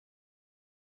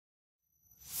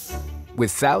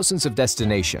With thousands of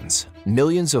destinations,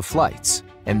 millions of flights,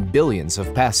 and billions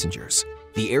of passengers,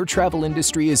 the air travel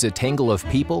industry is a tangle of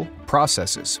people,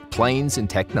 processes, planes, and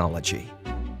technology.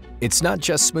 It's not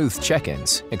just smooth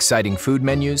check-ins, exciting food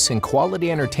menus, and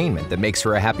quality entertainment that makes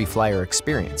for a happy flyer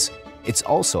experience. It's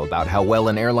also about how well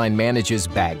an airline manages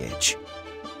baggage.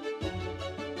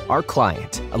 Our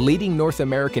client, a leading North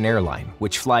American airline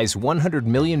which flies 100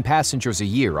 million passengers a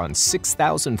year on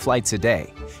 6,000 flights a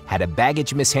day, had a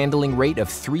baggage mishandling rate of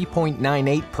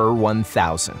 3.98 per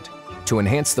 1,000. To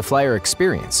enhance the flyer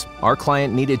experience, our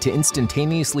client needed to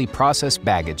instantaneously process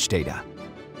baggage data.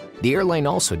 The airline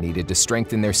also needed to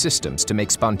strengthen their systems to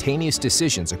make spontaneous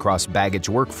decisions across baggage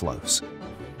workflows.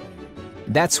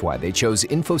 That's why they chose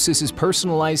Infosys'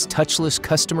 personalized, touchless,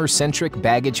 customer-centric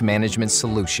baggage management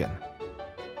solution.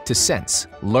 To sense,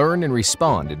 learn, and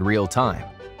respond in real time,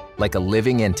 like a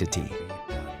living entity.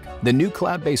 The new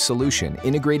cloud-based solution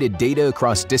integrated data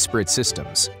across disparate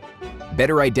systems,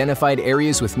 better identified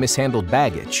areas with mishandled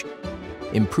baggage,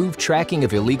 improved tracking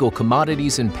of illegal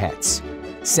commodities and pets,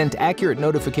 sent accurate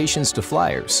notifications to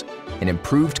flyers, and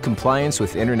improved compliance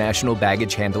with international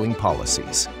baggage handling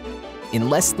policies. In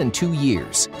less than 2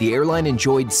 years, the airline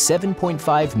enjoyed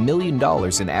 $7.5 million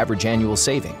in average annual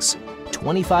savings,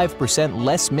 25%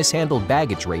 less mishandled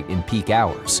baggage rate in peak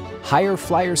hours, higher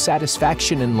flyer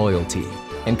satisfaction and loyalty,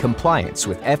 and compliance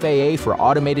with FAA for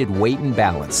automated weight and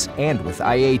balance and with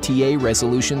IATA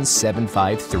Resolution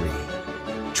 753.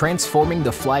 Transforming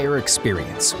the flyer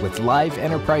experience with live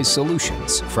enterprise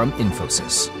solutions from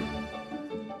Infosys.